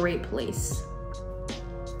not a great place,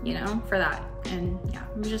 you know, for that. And yeah,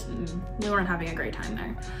 it was just, we weren't having a great time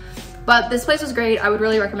there. But this place was great. I would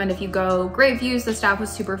really recommend if you go. Great views, the staff was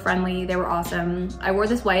super friendly, they were awesome. I wore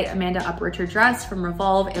this white Amanda Uprichter dress from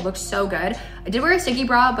Revolve. It looked so good. I did wear a sticky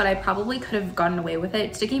bra, but I probably could have gotten away with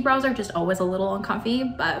it. Sticky bras are just always a little uncomfy,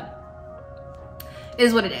 but it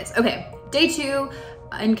is what it is. Okay, day 2.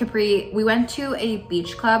 In Capri, we went to a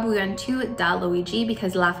beach club. We went to Da Luigi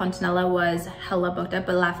because La Fontanella was hella booked up,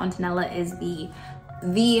 but La Fontanella is the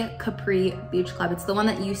Capri beach club. It's the one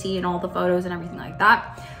that you see in all the photos and everything like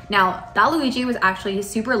that. Now, Da Luigi was actually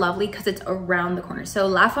super lovely because it's around the corner. So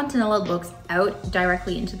La Fontanella looks out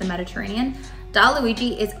directly into the Mediterranean. Da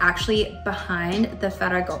Luigi is actually behind the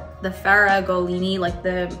Faragolini, like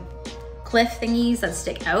the cliff thingies that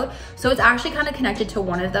stick out. So it's actually kind of connected to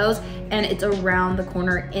one of those, and it's around the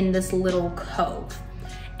corner in this little cove.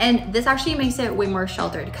 And this actually makes it way more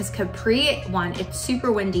sheltered because Capri, one, it's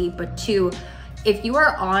super windy, but two, if you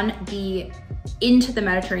are on the into the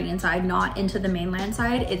Mediterranean side, not into the mainland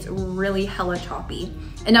side, it's really hella choppy.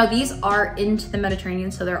 And now these are into the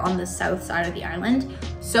Mediterranean, so they're on the south side of the island.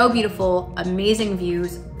 So beautiful, amazing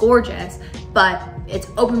views, gorgeous, but it's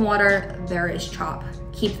open water, there is chop.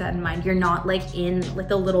 Keep that in mind. You're not like in like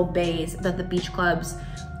the little bays that the beach clubs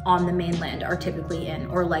on the mainland are typically in,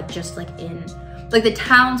 or like just like in, like the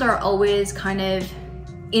towns are always kind of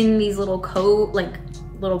in these little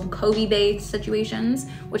little covey bay situations,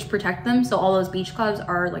 which protect them. So all those beach clubs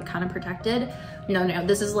are like kind of protected. No,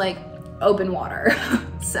 this is like open water.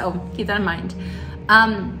 So keep that in mind.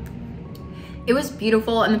 It was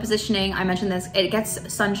beautiful, and the positioning, I mentioned this, it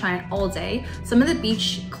gets sunshine all day. Some of the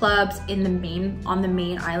beach clubs on the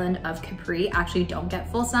main island of Capri actually don't get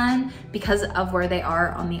full sun because of where they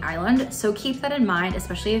are on the island. So keep that in mind,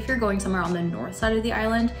 especially if you're going somewhere on the north side of the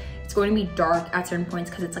island. It's going to be dark at certain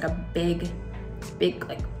points because it's like a big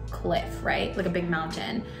like cliff, right? Like a big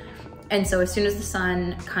mountain. And so as soon as the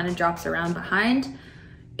sun kind of drops around behind,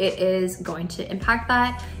 it is going to impact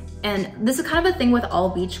that. And this is kind of a thing with all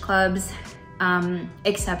beach clubs,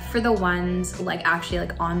 except for the ones like actually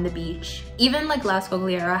like on the beach. Even like La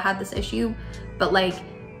Scogliera had this issue, but like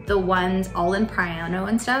the ones all in Priano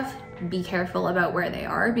and stuff, be careful about where they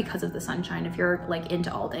are because of the sunshine if you're like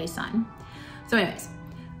into all day sun. So anyways,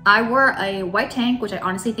 I wore a white tank, which I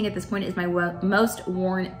honestly think at this point is my most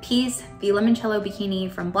worn piece, the limoncello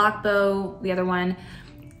bikini from Black Bow, the other one,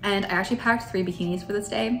 and I actually packed 3 bikinis for this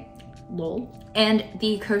day, lol, and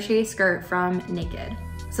the crochet skirt from Naked.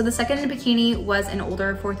 So the second bikini was an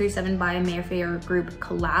older 437 by Mayfair Group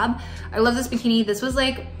collab. I love this bikini. This was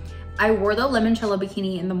like, I wore the limoncello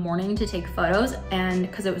bikini in the morning to take photos, and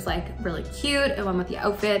because it was like really cute, it went with the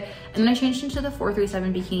outfit. And then I changed into the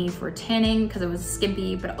 437 bikini for tanning because it was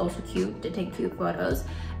skimpy but also cute to take cute photos.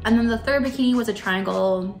 And then the third bikini was a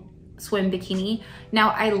triangle swim bikini.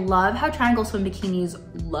 Now I love how triangle swim bikinis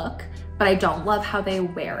look, but I don't love how they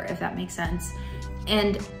wear, if that makes sense.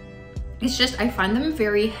 And it's just, I find them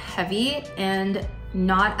very heavy and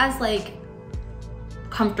not as like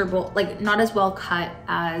comfortable, like not as well cut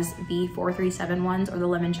as the 437 ones or the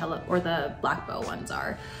limoncello or the Black Bow ones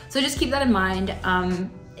are. So just keep that in mind.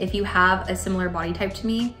 If you have a similar body type to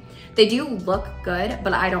me, they do look good,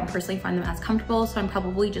 but I don't personally find them as comfortable. So I'm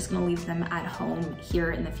probably just gonna leave them at home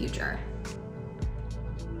here in the future.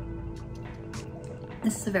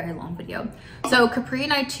 This is a very long video. So Capri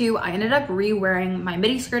night 2, I ended up re-wearing my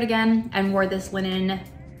midi skirt again and wore this linen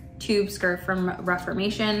tube skirt from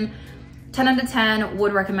Reformation. 10 out of 10,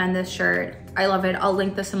 would recommend this shirt. I love it. I'll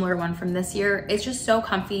link the similar one from this year. It's just so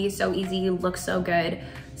comfy, so easy, looks so good.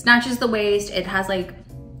 Snatches the waist, it has like,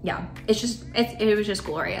 yeah, it was just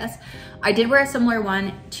glorious. I did wear a similar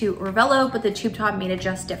one to Ravello, but the tube top made it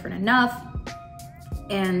just different enough.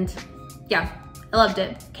 And yeah, I loved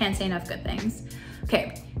it. Can't say enough good things.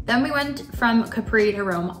 Okay, then we went from Capri to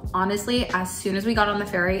Rome. Honestly, as soon as we got on the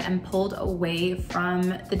ferry and pulled away from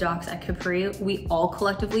the docks at Capri, we all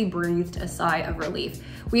collectively breathed a sigh of relief.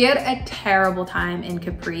 We had a terrible time in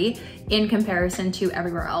Capri in comparison to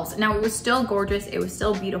everywhere else. Now, it was still gorgeous, it was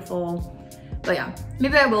still beautiful, but yeah,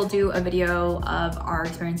 maybe I will do a video of our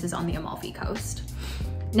experiences on the Amalfi coast.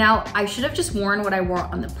 Now, I should have just worn what I wore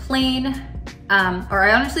on the plane, or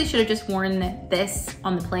I honestly should have just worn this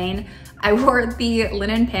on the plane. I wore the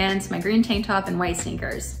linen pants, my green tank top, and white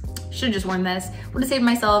sneakers. Should have just worn this. Would have saved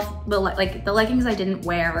myself the leggings I didn't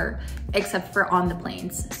wear except for on the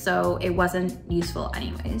planes, so it wasn't useful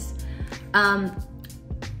anyways.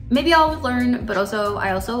 Maybe I'll learn, but also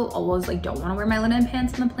I always like don't want to wear my linen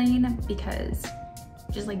pants on the plane because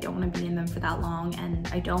I just like don't want to be in them for that long, and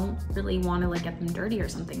I don't really want to like get them dirty or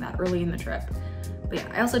something that early in the trip. But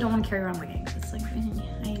yeah, I also don't want to carry around leggings. It's like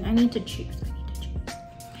I need to choose.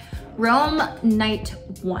 Rome night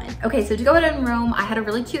 1. Okay, so to go out in Rome, I had a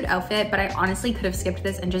really cute outfit, but I honestly could have skipped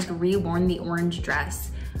this and just re-worn the orange dress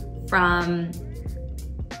from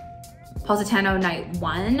Positano night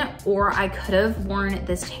 1, or I could have worn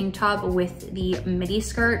this tank top with the midi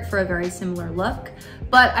skirt for a very similar look.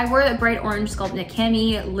 But I wore the bright orange sculpt knit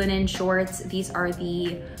cami, linen shorts. These are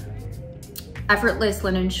the effortless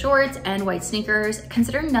linen shorts and white sneakers.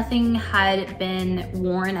 Considering nothing had been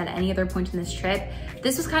worn at any other point in this trip,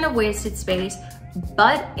 this was kind of wasted space,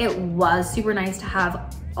 but it was super nice to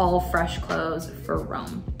have all fresh clothes for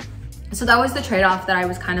Rome. So that was the trade-off that I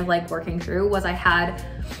was kind of like working through, was I had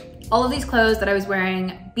all of these clothes that I was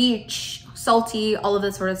wearing, beach, salty, all of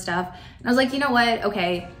this sort of stuff. And I was like, you know what,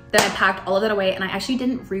 okay. Then I packed all of that away, and I actually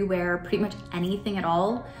didn't re-wear pretty much anything at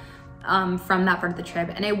all from that part of the trip.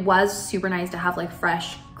 And it was super nice to have like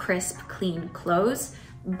fresh, crisp, clean clothes.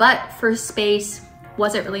 But for space,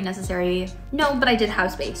 was it really necessary? No, but I did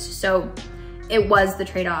have space. So it was the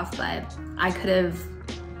trade-off, but I could have,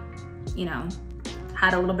 you know,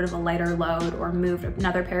 had a little bit of a lighter load or moved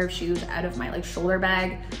another pair of shoes out of my like shoulder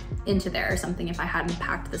bag into there or something if I hadn't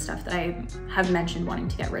packed the stuff that I have mentioned wanting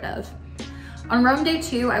to get rid of. On Rome day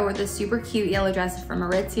 2, I wore this super cute yellow dress from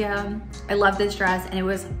Aritzia. I love this dress and it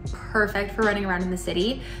was perfect for running around in the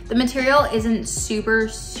city. The material isn't super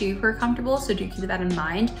comfortable, so do keep that in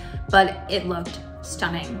mind, but it looked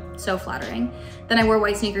stunning, so flattering. Then I wore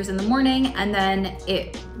white sneakers in the morning and then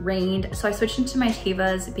it rained. So I switched into my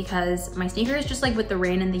Tevas because my sneakers, just like with the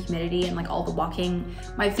rain and the humidity and like all the walking,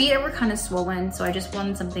 my feet were kind of swollen. So I just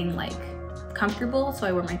wanted something like comfortable. So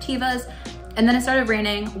I wore my Tevas and then it started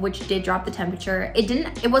raining, which did drop the temperature.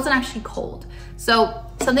 It wasn't actually cold. So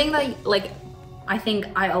something that like, I think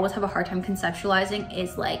I always have a hard time conceptualizing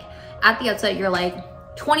is like at the outset, you're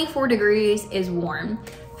like 24 degrees is warm.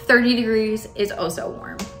 30 degrees is also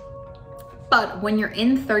warm. But when you're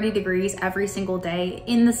in 30 degrees every single day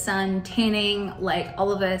in the sun, tanning, like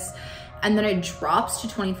all of this, and then it drops to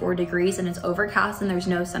 24 degrees and it's overcast and there's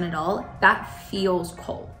no sun at all, that feels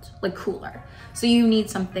cold, like cooler. So you need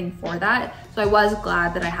something for that. So I was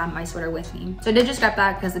glad that I had my sweater with me. So I did just get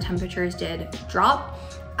back because the temperatures did drop.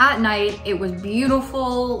 At night, it was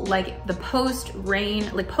beautiful. Like the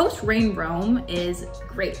post-rain Rome is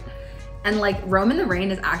great. And like Rome in the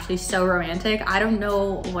rain is actually so romantic. I don't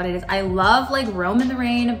know what it is. I love like Rome in the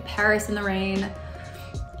rain, Paris in the rain.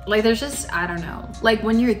 Like there's just, I don't know. Like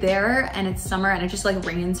when you're there and it's summer and it just like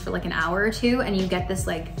rains for like an hour or two and you get this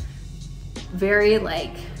like very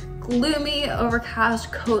like gloomy,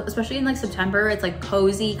 overcast, especially in like September, it's like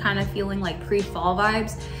cozy kind of feeling, like pre-fall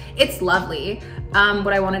vibes. It's lovely.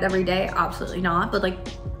 What I wanted every day? Absolutely not. But like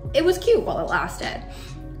it was cute while it lasted.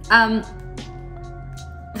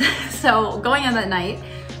 So going on that night,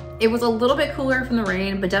 it was a little bit cooler from the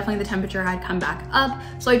rain, but definitely the temperature had come back up.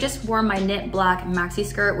 So I just wore my knit black maxi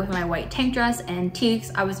skirt with my white tank dress and teaks.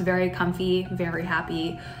 I was very comfy, very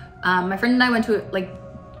happy. My friend and I went to like,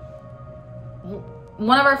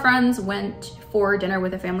 one of our friends went for dinner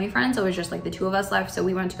with a family friend. So it was just like the two of us left. So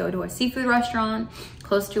we went to go to a seafood restaurant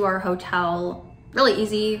close to our hotel. Really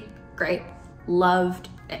easy, great, loved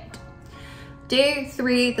it. Day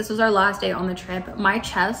 3, this was our last day on the trip. My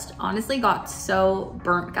chest honestly got so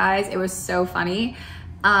burnt, guys. It was so funny.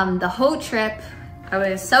 The whole trip, I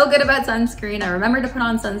was so good about sunscreen. I remembered to put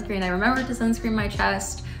on sunscreen. I remembered to sunscreen my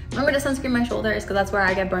chest. Remember to sunscreen my shoulders because that's where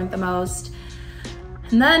I get burnt the most.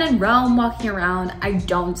 And then in Rome, walking around, I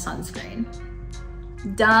don't sunscreen.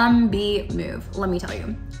 Dumb B move, let me tell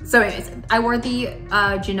you. So anyways, I wore the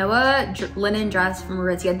Genoa linen dress from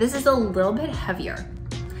Aritzia. This is a little bit heavier.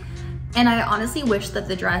 And I honestly wish that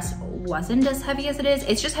the dress wasn't as heavy as it is.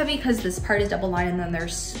 It's just heavy because this part is double lined and then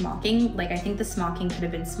there's smocking. Like I think the smocking could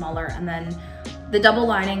have been smaller and then the double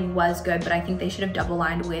lining was good, but I think they should have double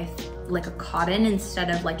lined with like a cotton instead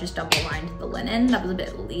of like just double lined the linen. That was a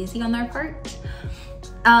bit lazy on their part.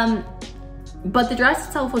 But the dress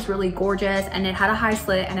itself was really gorgeous and it had a high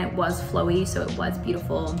slit and it was flowy, so it was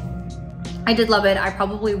beautiful. I did love it. I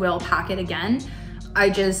probably will pack it again. I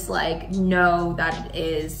just like know that it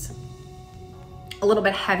is a little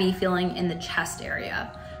bit heavy feeling in the chest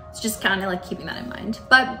area. It's just kind of like keeping that in mind.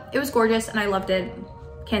 But it was gorgeous and I loved it.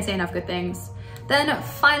 Can't say enough good things. Then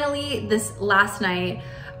finally, this last night,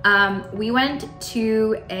 we went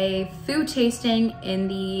to a food tasting in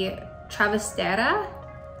the Travestera,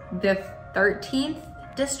 the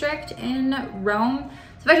 13th district in Rome.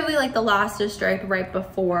 It's effectively like the last district right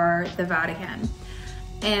before the Vatican.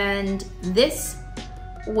 And this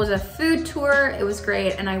was a food tour. It was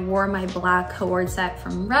great. And I wore my black cohort set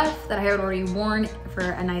from Ref that I had already worn for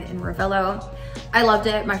a night in Ravello. I loved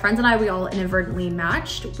it. My friends and I, we all inadvertently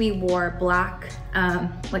matched. We wore black,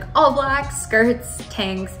 like all black skirts,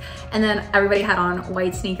 tanks, and then everybody had on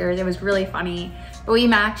white sneakers. It was really funny, but we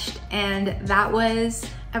matched and that was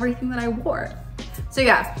everything that I wore. So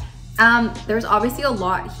yeah, there's obviously a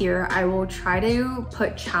lot here. I will try to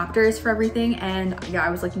put chapters for everything. And yeah, I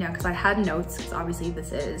was looking at, because I had notes, because obviously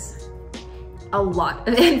this is a lot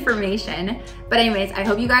of information. But anyways, I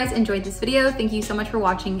hope you guys enjoyed this video. Thank you so much for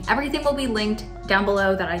watching. Everything will be linked down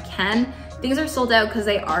below that I can. Things are sold out because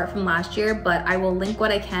they are from last year, but I will link what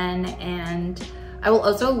I can. And I will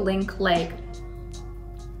also link like,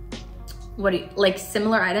 like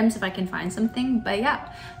similar items if I can find something. But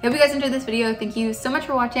yeah, I hope you guys enjoyed this video. Thank you so much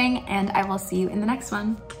for watching and I will see you in the next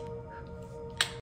one.